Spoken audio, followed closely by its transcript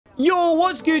Yo,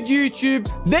 what's good, YouTube?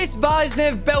 This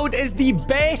VAZNEV build is the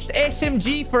best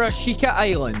SMG for ASHIKA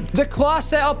Island. The class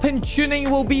setup and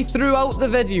tuning will be throughout the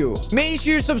video. Make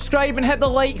sure you subscribe and hit the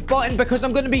like button because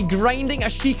I'm going to be grinding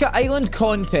ASHIKA Island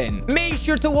content. Make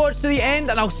sure to watch to the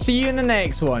end and I'll see you in the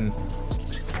next one.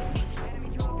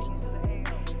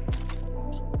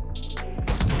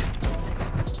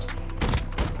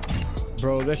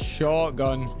 Bro, this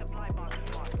shotgun.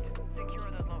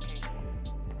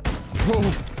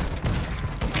 Bro.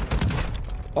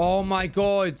 Oh my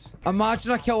god.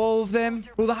 Imagine I kill all of them.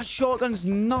 Bro, that shotgun's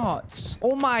nuts.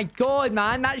 Oh my god,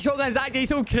 man. That shotgun's actually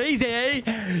so crazy, eh?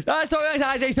 That shotgun's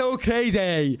actually so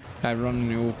crazy. I run in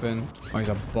the open. Oh, he's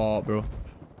a bot, bro.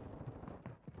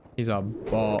 He's a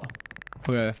bot.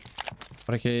 Okay.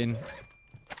 Hurricane.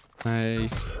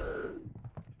 Nice.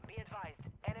 Be advised,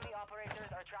 enemy operators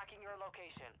are tracking your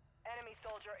location. Enemy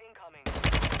soldier incoming.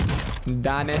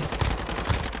 Danny.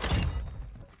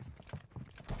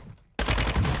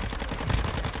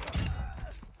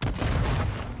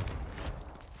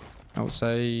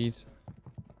 Outside.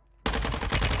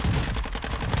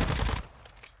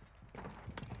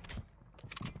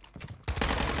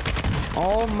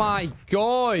 Oh my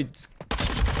god.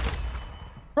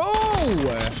 Bro!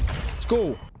 Let's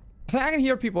go. I think I can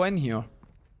hear people in here.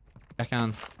 I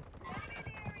can.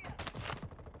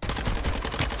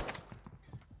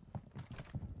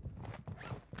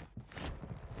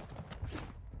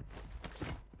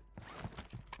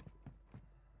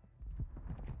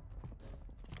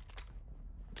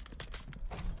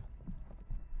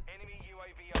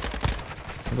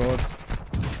 God.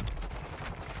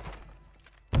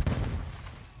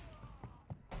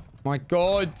 My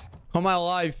god. How am I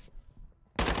alive?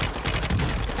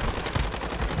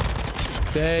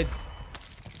 Dead.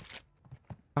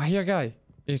 I hear a guy.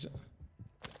 He's...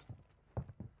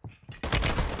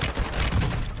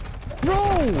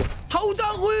 Bro! How did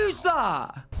I lose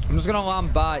that? I'm just gonna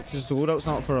land back because the loadout's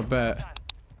not for a bit.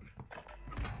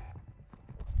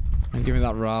 And give me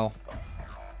that RAL.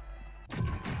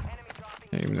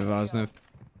 Yeah, give me the VAZNEV.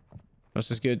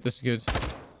 This is good. This is good.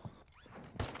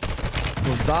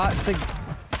 Well,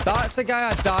 that's the guy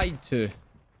I died to.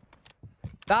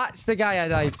 That's the guy I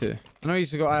died to. I know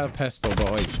he's got a pistol,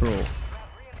 but like, bro.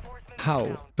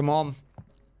 How? Come on.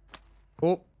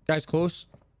 Oh, guy's close.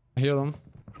 I hear them.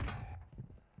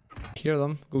 I hear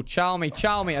them. Go chow me.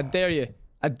 Chow me. I dare you.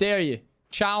 I dare you.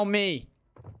 Chow me.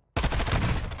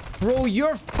 Bro,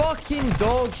 you're fucking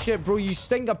dog shit, bro. You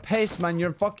stink of piss, man.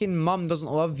 Your fucking mum doesn't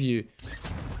love you.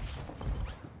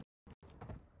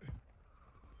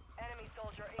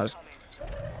 Let's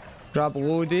grab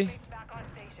Lodi.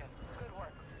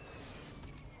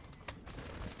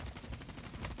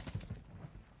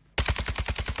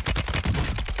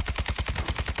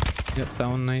 Yep,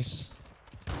 down, nice.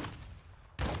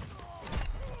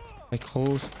 I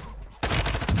close.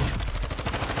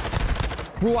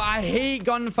 Bro, I hate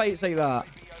gunfights like that.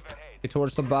 Okay,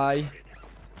 towards the buy.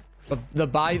 The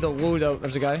buy, the loadout.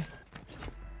 There's a guy.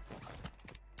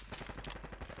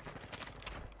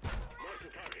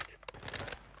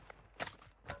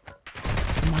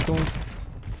 Oh my god.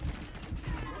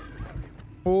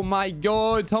 Oh my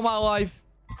god. How am I alive?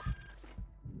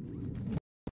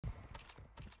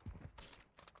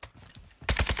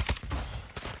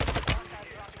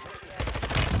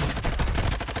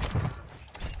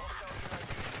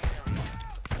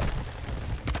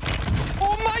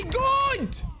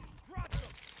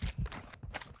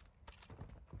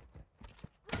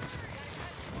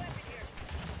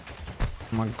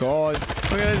 Oh my god.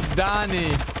 Look at this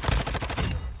Danny.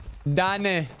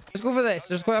 Danny. Let's go for this.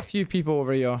 There's quite a few people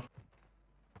over here.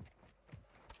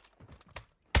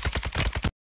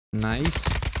 Nice.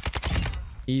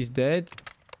 He's dead.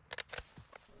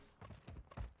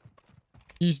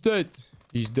 He's dead.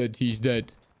 He's dead. He's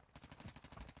dead.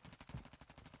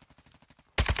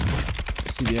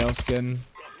 CDL skin.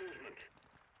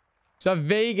 It's a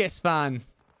Vegas fan.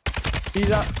 He's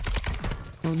a...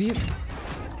 Oh,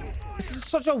 this is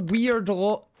such a weird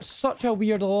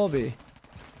lobby.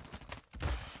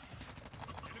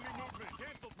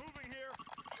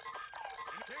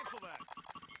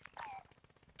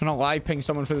 Trying to live ping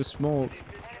someone for the smoke.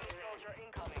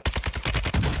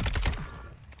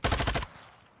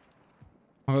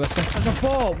 Oh, this guy's such a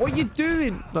bot. What are you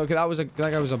doing? Look, that guy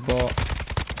was a bot.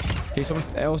 Okay, someone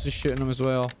else is shooting him as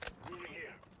well.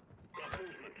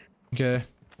 Okay.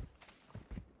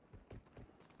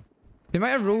 They might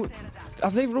have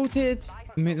have they rotated?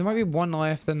 There might be one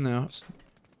left in there.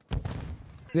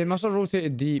 They must have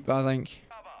rotated deep, I think.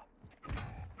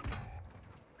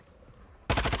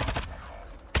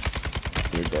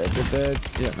 You're dead, you're dead.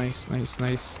 Yeah, nice, nice,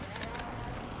 nice.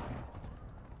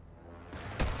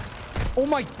 Oh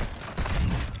my.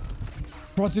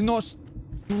 Bro, did not.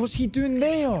 What's he doing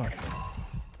there?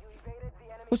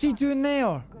 What's he doing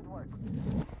there?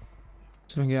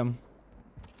 Let's get him.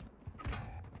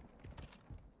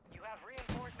 You have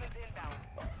reinforcements inbound.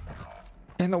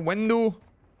 In the window.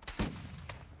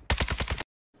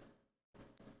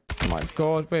 Oh my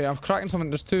god, wait, I'm cracking something.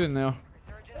 There's two in there.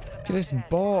 Look at this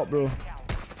bot, bro.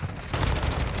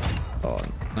 Oh,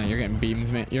 no, you're getting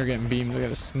beamed, mate. You're getting beamed. Look at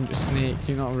this snake.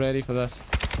 You're not ready for this.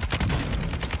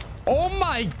 Oh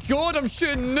my god, I'm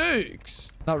shooting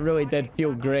nukes. That really did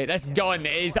feel great. This gun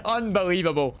is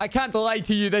unbelievable. I can't lie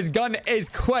to you. This gun is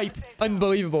quite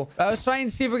unbelievable. Let's try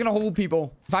and see if we're going to hold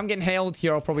people. If I'm getting held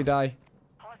here, I'll probably die.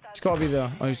 It's got to be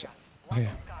there. Oh, okay.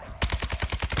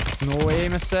 No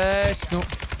aim assist. No.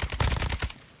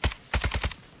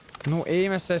 No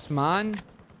aim assist, man.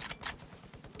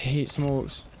 I hate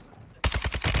smokes.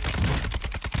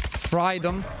 Fried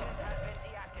them.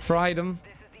 Fried them.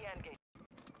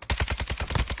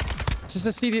 This is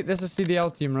a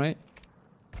CDL team, right?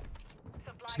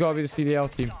 It's gotta be the CDL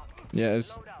team. Yeah, it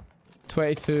is.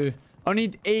 22. I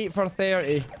need 8 for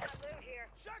 30.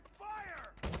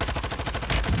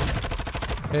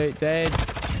 Hey, dead.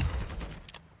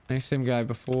 Nice, same guy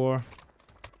before.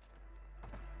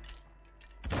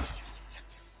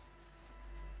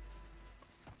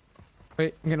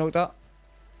 Wait, I'm getting looked up.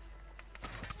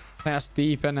 I think that's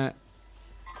deep, innit?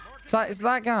 Is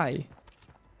that guy?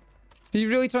 Are you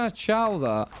really trying to chow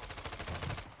that?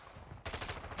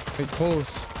 Wait, close.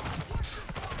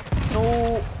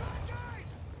 No.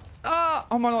 Ah!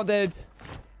 Oh, am I not dead?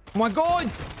 Oh my god!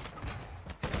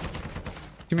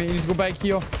 Give me, you need to go back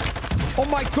here. Oh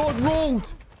my god,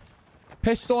 rolled!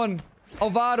 Piston.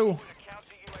 Alvaro.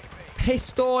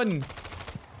 Piston.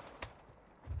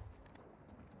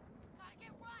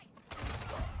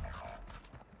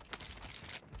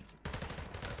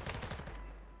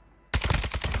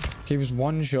 He was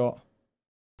one shot.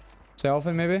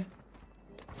 Selfing maybe?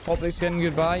 Optic skin,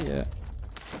 goodbye. Yeah.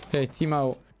 Okay, team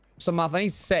out. So math, I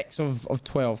need 6 of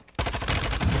 12.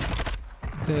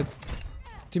 Dead.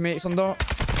 Teammates under.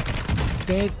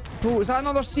 Dead. Bro, is that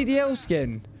another CDL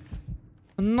skin?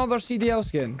 Another CDL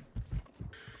skin.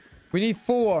 We need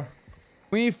 4.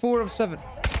 We need 4 of 7.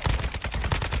 I'm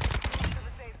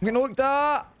getting looked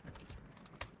at.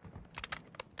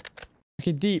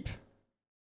 Okay, deep.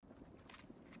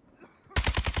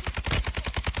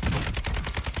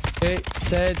 Okay,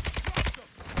 dead.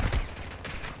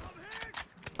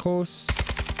 Close.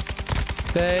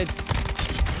 Dead.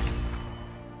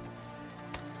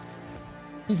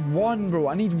 I need 1, bro.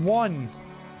 I need 1.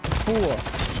 4.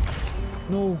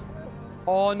 No.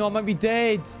 Oh, no. I might be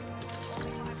dead.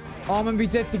 Oh, I might be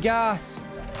dead to gas.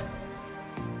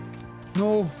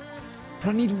 No.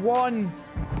 I need 1.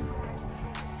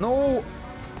 No.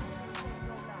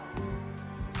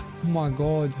 Oh, my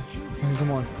God. Okay, come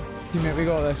on. Teammate, we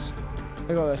got this.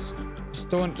 We got this. Just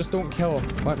don't kill.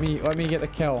 Let me get the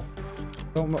kill.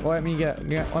 Don't let me get 1.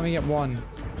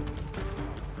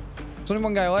 There's only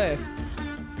 1 guy left.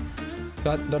 Do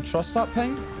I trust that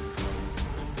ping?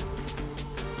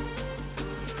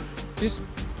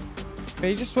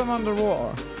 He just swim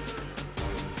underwater.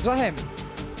 Was that him?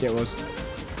 Yeah, it was.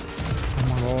 Oh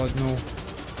my god, no.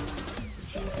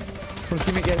 Before the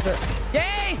teammate gets it.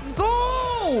 Yes! Let's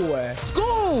go! Let's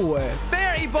go!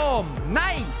 30 bomb!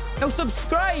 Nice! Now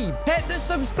subscribe! Hit the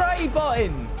subscribe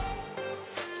button!